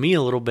guess to me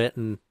a little bit,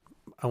 and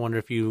I wonder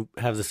if you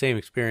have the same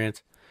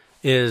experience,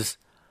 is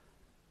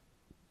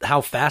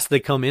how fast they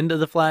come into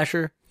the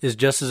flasher is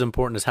just as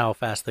important as how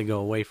fast they go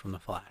away from the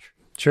flash.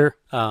 Sure.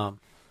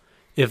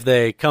 If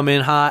they come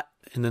in hot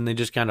and then they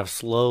just kind of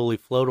slowly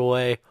float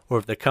away, or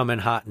if they come in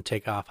hot and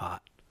take off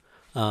hot.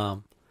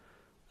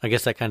 I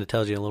guess that kind of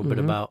tells you a little bit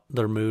about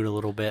their mood a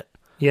little bit.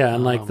 Yeah,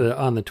 and like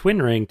on the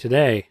twin ring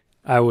today,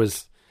 I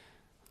was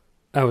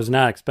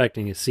not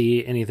expecting to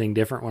see anything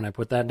different when I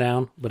put that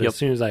down, but as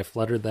soon as I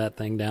fluttered that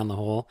thing down the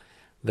hole,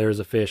 there was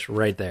a fish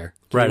right there.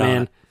 Right Came on.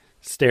 in,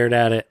 stared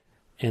at it,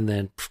 and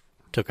then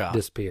Took off.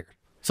 disappeared.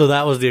 So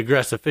that was the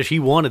aggressive fish. He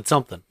wanted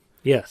something,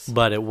 Yes.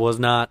 but it was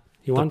not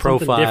He the wanted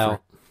something profile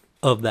different.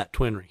 of that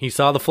twin ring. He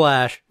saw the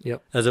flash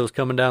Yep. as it was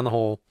coming down the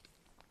hole,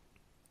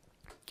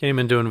 came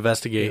in to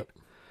investigate, Yep.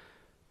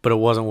 but it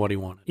wasn't what he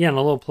wanted. Yeah, and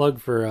a little plug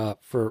for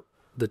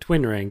the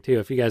twin ring too.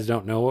 If you guys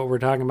don't know what we're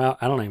talking about,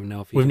 I don't even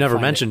know if We've never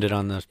mentioned it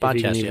on this if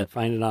you can podcast even yet.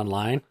 find it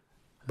online.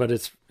 But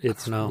it's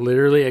know.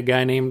 literally a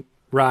guy named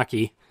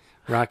Rocky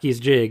Rocky's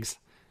Jigs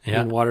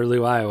Yeah. in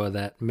Waterloo, Iowa,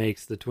 that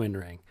makes the twin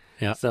ring.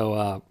 Yeah.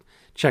 So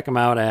check them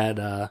out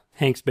at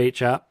Hank's Bait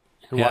Shop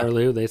in Yeah.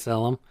 Waterloo. They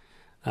sell them.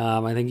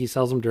 I think he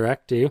sells them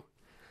direct too.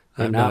 I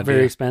They're have not no very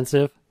idea.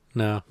 expensive,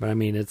 No. but I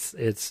mean it's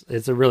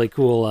a really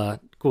cool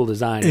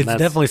design. It's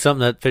definitely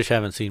something that fish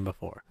haven't seen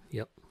before.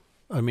 Yep.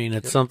 I mean,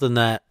 it's something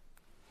that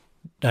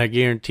I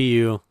guarantee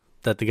you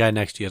that the guy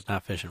next to you is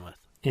not fishing with.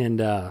 And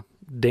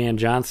Dan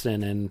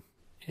Johnston and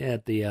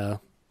at the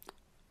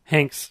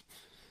Hank's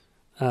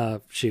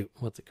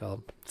what's it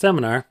called?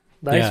 Seminar,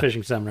 the ice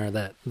fishing seminar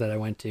that I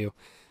went to.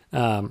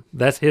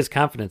 That's his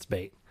confidence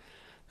bait.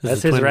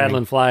 That's his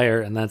rattling flyer,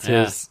 and that's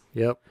his.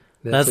 Yep,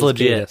 That's his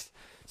legit. biggest.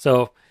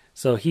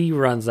 So he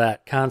runs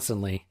that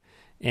constantly,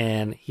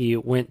 and he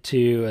went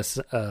to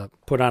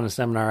put on a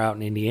seminar out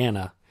in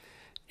Indiana,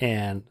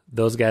 and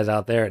those guys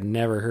out there had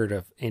never heard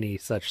of any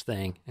such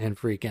thing, and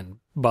freaking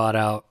bought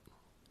out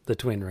the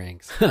twin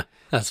rings.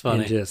 That's funny.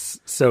 And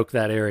just soak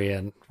that area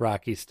in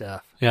rocky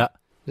stuff. Yeah.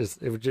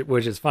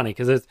 Which is funny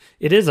because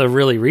it is a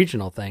really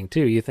regional thing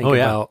too. You think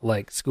about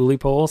like schoolie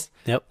poles.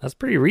 Yep. That's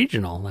pretty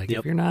regional. Like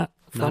if you're not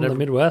from the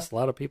Midwest, a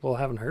lot of people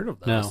haven't heard of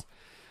those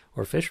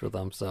or fish with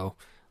them. So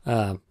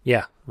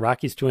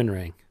Rocky's twin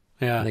ring.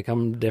 Yeah. And they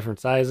come in different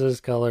sizes,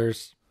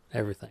 colors,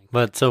 everything.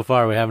 But so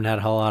far, we haven't had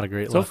a whole lot of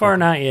great luck. So far,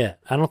 not yet.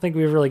 I don't think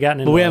we've really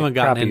gotten into But we haven't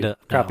gotten into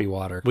crappie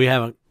water. We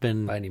haven't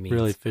been by any means.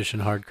 really fishing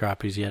hard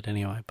crappies yet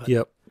anyway. But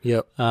Yep.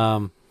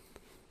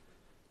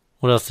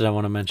 what else did I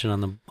want to mention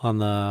on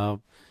the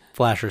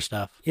flasher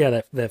stuff?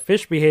 Yeah, that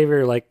fish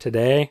behavior like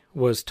today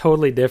was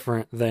totally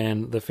different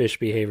than the fish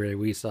behavior that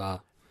we saw.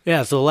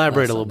 Yeah, so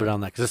elaborate a little bit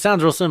on that because it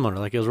sounds real similar.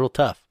 Like it was real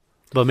tough,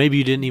 but maybe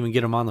you didn't even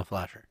get them on the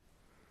flasher.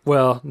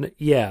 Well,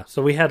 yeah.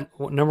 So we had,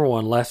 number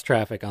one, less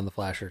traffic on the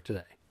flasher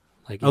today.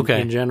 Like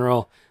in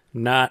general,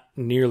 not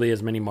nearly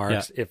as many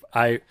marks. Yeah.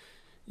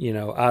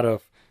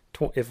 If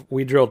if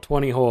we drilled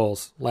 20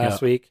 holes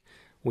last week,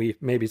 we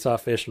maybe saw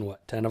fish in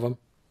 10 of them,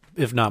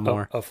 if not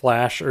more. A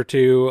flash or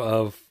two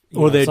of,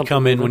 or they'd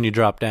come in when you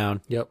drop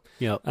down. Yep.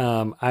 Yep.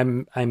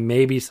 I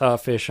maybe saw a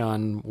fish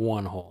on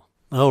one hole.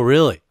 Oh,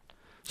 really?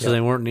 So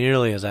they weren't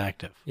nearly as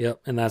active.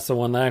 Yep. And that's the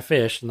one that I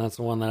fished, and that's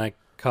the one that I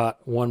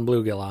caught one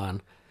bluegill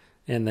on.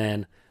 And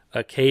then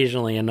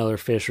occasionally another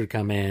fish would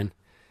come in,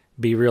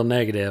 be real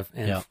negative,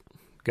 and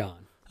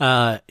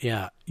gone.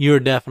 Yeah. You were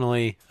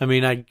definitely, I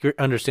mean, I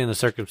understand the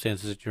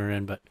circumstances that you were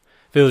in, but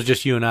if it was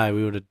just you and I,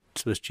 we would have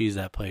Swiss cheese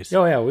that place.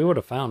 Oh, yeah, we would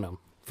have found them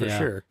for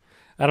sure.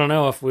 I don't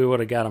know if we would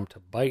have got them to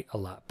bite a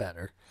lot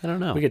better. I don't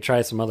know. We could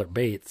try some other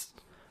baits.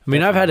 I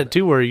mean, I've had it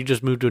too where you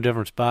just move to a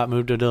different spot,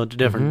 move to a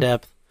different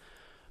depth,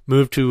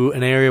 move to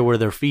an area where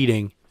they're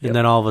feeding, and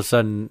then all of a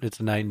sudden it's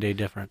a night and day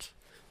difference.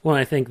 Well,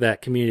 I think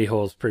that community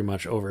hole is pretty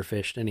much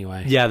overfished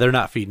anyway. Yeah, they're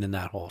not feeding in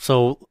that hole.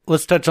 So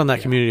let's touch on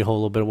that community hole a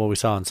little bit of what we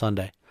saw on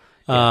Sunday.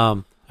 Yeah.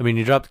 I mean,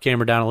 you dropped the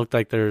camera down. It looked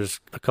like there's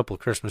a couple of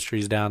Christmas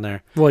trees down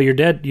there. Well, your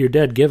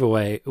dead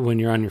giveaway when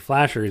you're on your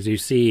flashers, you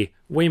see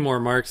way more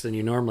marks than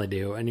you normally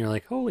do, and you're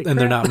like, holy crap,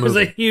 they're not moving.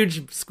 There's a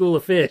huge school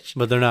of fish.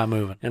 But they're not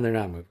moving. And they're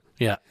not moving.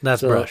 Yeah,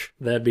 that's brush.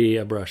 That'd be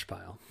a brush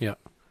pile. Yeah.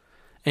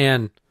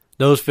 And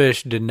those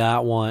fish did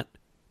not want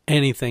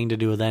anything to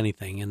do with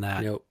anything in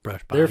that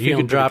brush pile. They're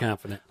feeling pretty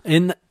confident.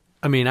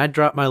 I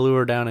dropped my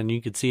lure down, and you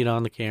could see it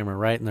on the camera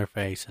right in their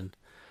face, and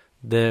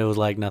it was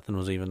like nothing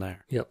was even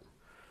there. Yep.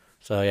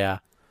 So, yeah,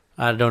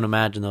 I don't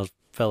imagine those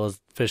fellas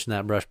fishing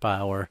that brush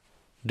pile were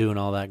doing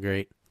all that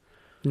great.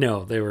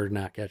 No, they were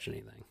not catching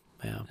anything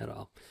at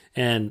all.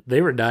 And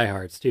they were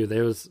diehards, too.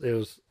 It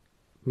was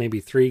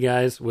maybe 3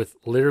 guys with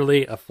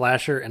literally a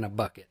flasher and a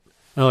bucket.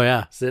 Oh,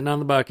 yeah. Sitting on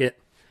the bucket,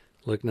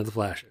 looking at the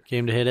flasher.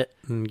 Came to hit it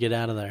and get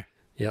out of there.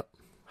 Yep.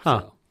 Huh.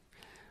 So,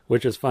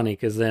 which is funny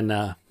because then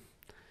I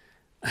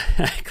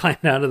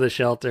climbed out of the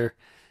shelter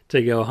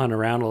to go hunt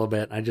around a little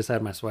bit. I just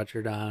had my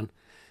sweatshirt on,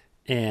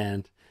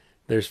 and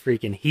there's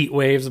freaking heat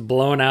waves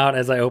blowing out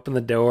as I open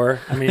the door.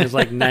 I mean, it's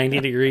like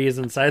 90 degrees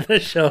inside the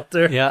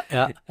shelter. Yeah,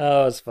 yeah.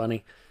 Oh, it's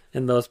funny.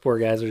 And those poor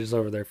guys are just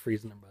over there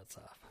freezing their butts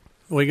off.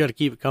 We got to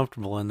keep it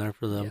comfortable in there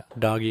for the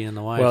doggy and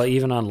the wife. Well,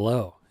 even on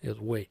low, it was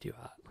way too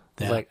hot.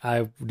 It's Yeah. like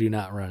I do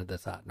not run it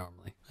this hot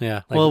normally.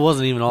 Yeah. Like, well, it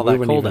wasn't even all that we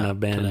wouldn't cold even out have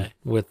been today.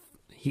 with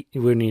heat.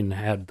 We wouldn't even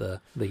had the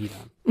heat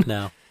on.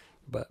 No.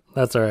 But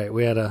that's all right.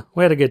 We had a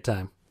good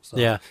time. So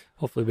Yeah.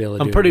 hopefully be able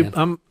to do it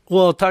again.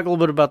 Well, talk a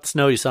little bit about the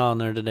snow you saw on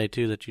there today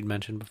too that you'd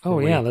mentioned before. Oh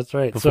yeah, that's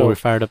right. Before we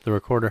fired up the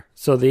recorder.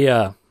 So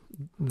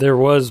there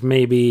was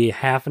maybe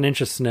half an inch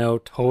of snow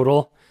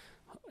total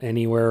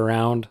anywhere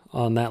around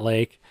on that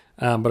lake.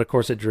 But of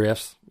course it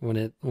drifts when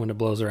it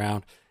blows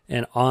around.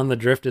 And on the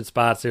drifted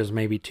spots there's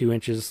maybe 2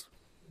 inches,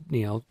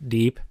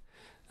 deep.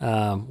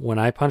 When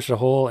I punched a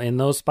hole in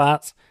those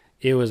spots,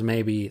 it was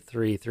maybe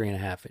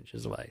 3.5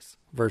 inches of ice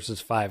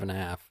versus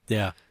 5.5.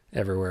 Yeah.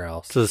 Everywhere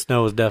else. So the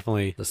snow was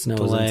definitely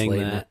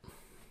delaying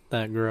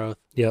that growth.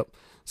 Yep.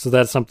 So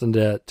that's something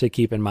to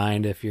keep in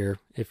mind if you're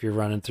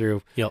running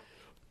through. Yep.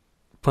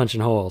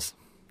 Punching holes.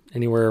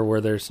 Anywhere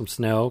where there's some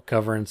snow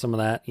covering some of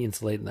that,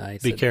 insulating the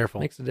ice. Be careful.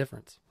 Makes a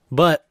difference.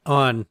 But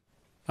I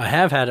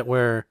have had it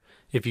where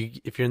if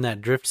you're in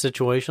that drift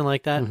situation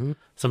like that,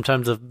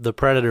 sometimes the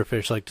predator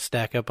fish like to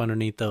stack up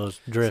underneath those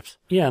drifts.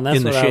 Yeah, and that's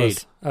in the what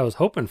shade. I was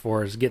hoping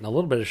for, is getting a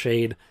little bit of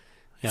shade,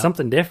 Yeah.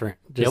 something different,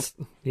 just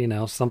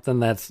something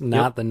that's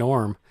not the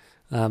norm,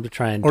 to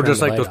try and Or turn just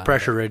the like light those on.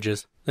 pressure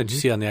ridges that you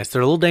see on the ice.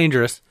 They're a little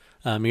dangerous.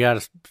 You got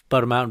to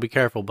spud them out and be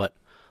careful, but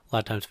a lot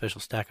of times fish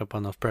will stack up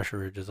on those pressure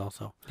ridges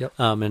also. Yep.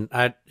 And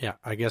I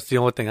guess the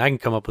only thing I can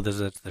come up with is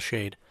it's the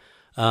shade.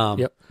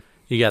 Yep.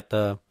 You got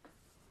the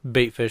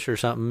bait fish or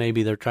something.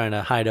 Maybe they're trying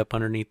to hide up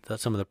underneath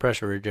some of the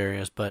pressure ridge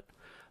areas, but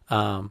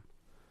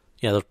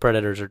those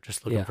predators are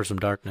just looking for some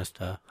darkness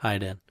to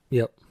hide in.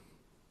 Yep.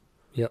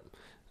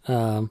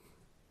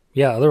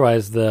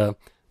 Otherwise the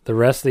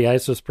rest of the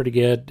ice was pretty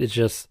good.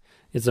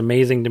 It's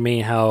amazing to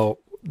me how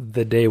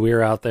the day we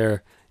were out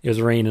there, it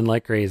was raining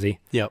like crazy.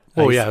 Yep.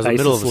 Oh, yeah, it was the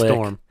middle of a slick.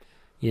 storm.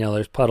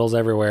 There's puddles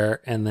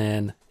everywhere, and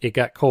then it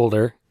got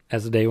colder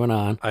as the day went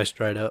on. Ice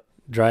dried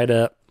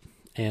up,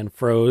 and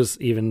froze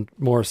even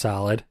more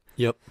solid.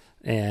 Yep.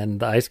 And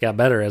the ice got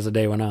better as the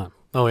day went on.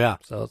 Oh, yeah.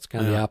 So it's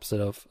kind of the opposite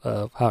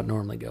of how it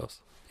normally goes.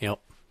 Yep.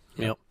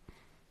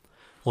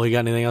 Well, you got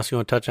anything else you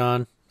want to touch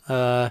on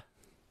from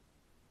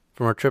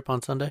our trip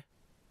on Sunday?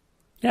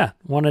 Yeah.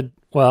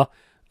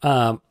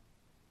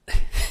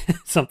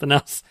 Something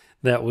else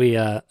that we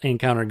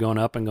encountered going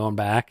up and going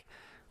back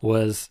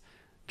was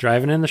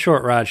driving in the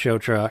short rod show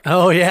truck.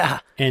 Oh, yeah.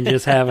 And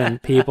just having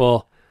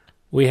people,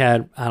 we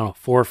had, 4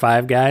 or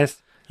 5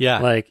 guys. Yeah.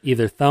 Like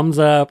either thumbs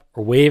up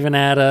or waving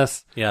at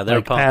us. Yeah, they're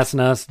like pumped. passing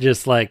us,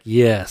 just like,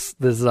 yes,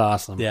 this is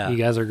awesome. Yeah. You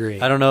guys are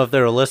great. I don't know if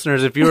there were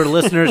listeners. If you were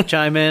listeners,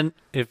 chime in.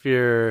 If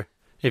you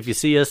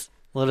see us,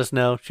 let us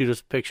know. Shoot us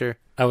a picture.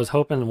 I was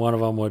hoping one of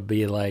them would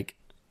be like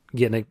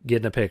getting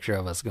a picture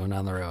of us going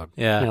down the road.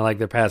 Yeah. Like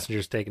their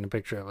passengers taking a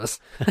picture of us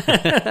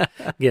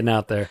getting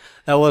out there.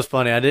 That was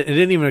funny. It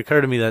didn't even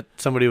occur to me that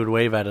somebody would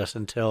wave at us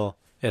until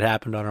it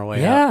happened on our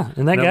way out. Yeah.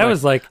 And that guy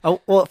was like,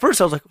 oh, well, at first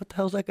I was like, what the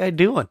hell's that guy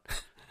doing?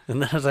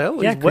 And then I was like, oh,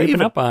 he's creeping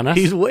waving up on us.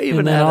 He's waving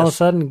and then at all us. of a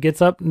sudden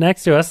gets up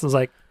next to us and is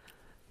like,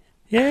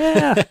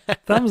 yeah,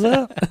 thumbs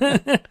up.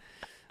 That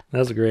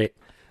was great.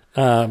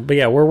 But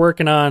yeah, we're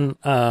working on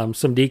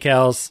some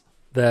decals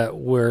that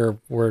we're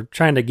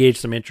trying to gauge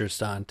some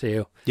interest on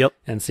too. Yep.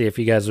 And see if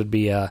you guys would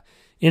be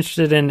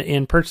interested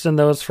in purchasing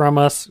those from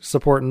us,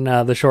 supporting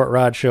the Short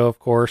Rod Show, of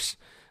course.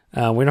 We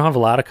don't have a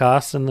lot of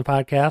costs in the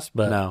podcast,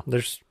 but No.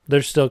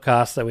 there's still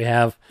costs that we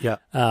have. Yeah.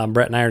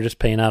 Brett and I are just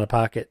paying out of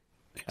pocket,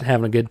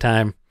 having a good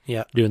time.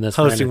 Yeah. Doing this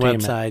for Hosting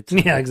entertainment.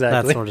 websites. Yeah,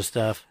 exactly. That sort of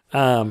stuff.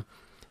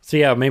 So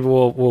yeah, maybe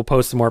we'll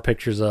post some more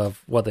pictures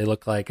of what they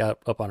look like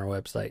up on our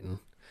website, and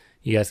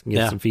you guys can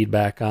get some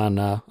feedback on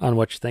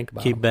what you think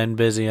about Keep them. Ben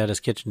busy at his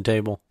kitchen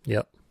table.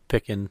 Yep.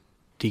 Picking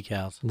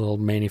decals. A little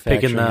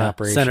manufacturing Picking the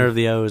operation. center of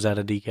the O's out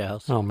of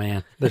decals. Oh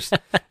man, that's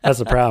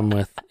the problem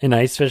with an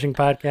ice fishing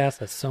podcast.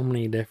 There's so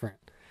many different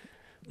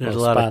There's a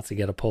little lot spots you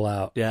got to pull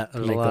out. Yeah, to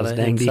there's a make lot those of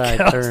dang inside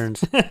decals.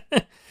 turns.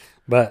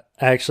 But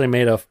I actually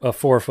made a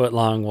 4-foot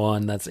long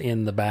one that's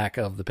in the back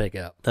of the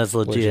pickup. That's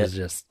legit. Which is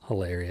just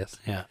hilarious.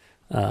 Yeah.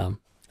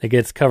 It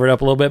gets covered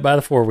up a little bit by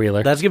the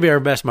 4-wheeler. That's going to be our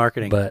best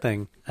marketing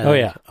thing. Oh,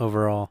 yeah.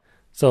 Overall.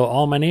 So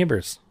all my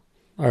neighbors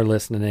are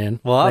listening in.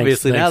 Well,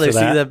 obviously now they Thanks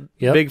see for the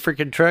Yep. big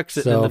freaking truck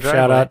sitting in the So driveway.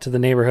 shout out to the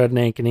neighborhood in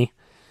Ankeny.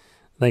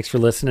 Thanks for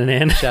listening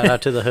in. Shout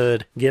out to the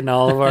hood. Getting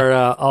all of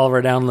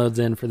our downloads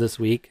in for this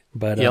week.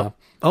 But Yep.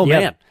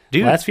 Man,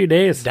 dude, last few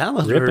days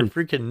downloads ripping.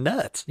 were freaking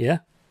nuts. Yeah,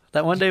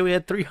 That one day we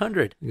had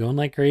 300. going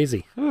like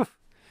crazy. So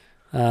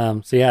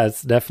yeah,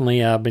 it's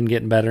definitely been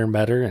getting better and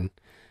better,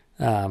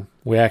 and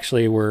we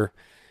actually were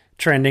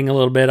trending a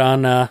little bit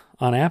on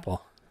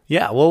Apple.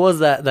 Yeah, what was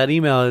that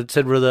email? It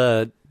said we're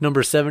the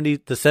number 70,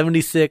 the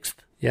 76th,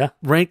 Yeah,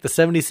 ranked the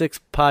 76th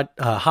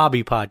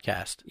hobby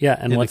podcast. yeah.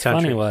 And in what's the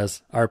country. funny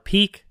was our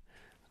peak,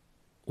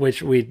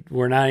 which we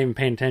were not even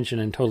paying attention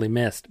and totally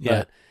missed, Yeah.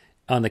 but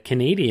on the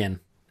Canadian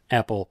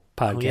Apple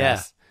podcast.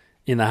 yeah.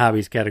 In the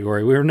hobbies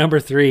category, we were number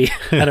 3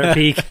 at our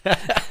peak.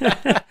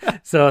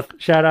 So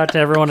shout out to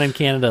everyone in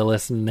Canada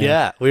listening in.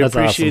 Yeah, we That's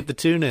appreciate the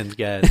tune-ins,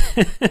 guys.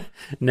 awesome.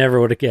 Never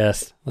would have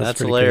guessed. That's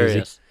pretty hilarious.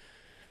 crazy.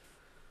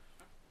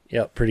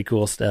 Yep, pretty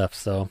cool stuff.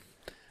 So,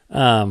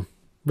 but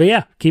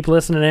yeah, keep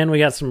listening in. We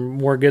got some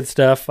more good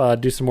stuff.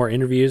 Do some more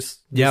interviews.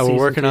 Yeah, we're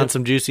working on some.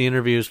 some juicy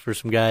interviews for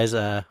some guys.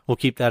 We'll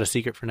keep that a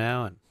secret for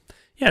now. And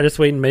Yeah, just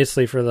waiting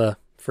basically for the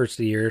first of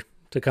the year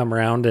to come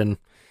around and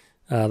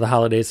the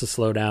holidays to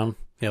slow down.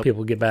 Yep.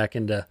 People get back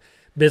into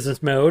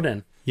business mode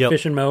and Yep.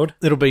 fishing mode.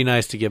 It'll be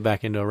nice to get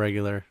back into a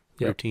regular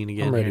Yep. routine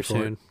again I'm ready here for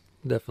soon.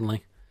 it.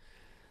 Definitely.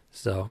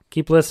 So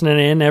keep listening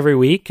in every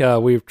week.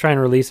 We're trying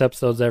to release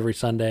episodes every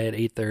Sunday at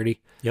 8:30.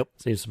 Yep.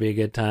 Seems to be a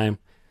good time.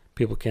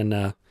 People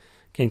can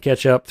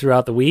catch up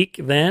throughout the week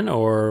then,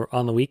 or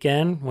on the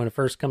weekend when it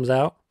first comes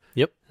out.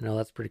 Yep. I know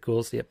that's pretty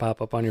cool. See it pop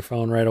up on your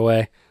phone right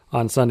away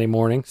on Sunday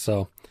morning.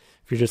 So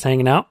if you're just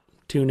hanging out,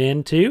 tune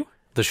in to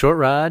The Short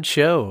Rod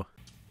Show.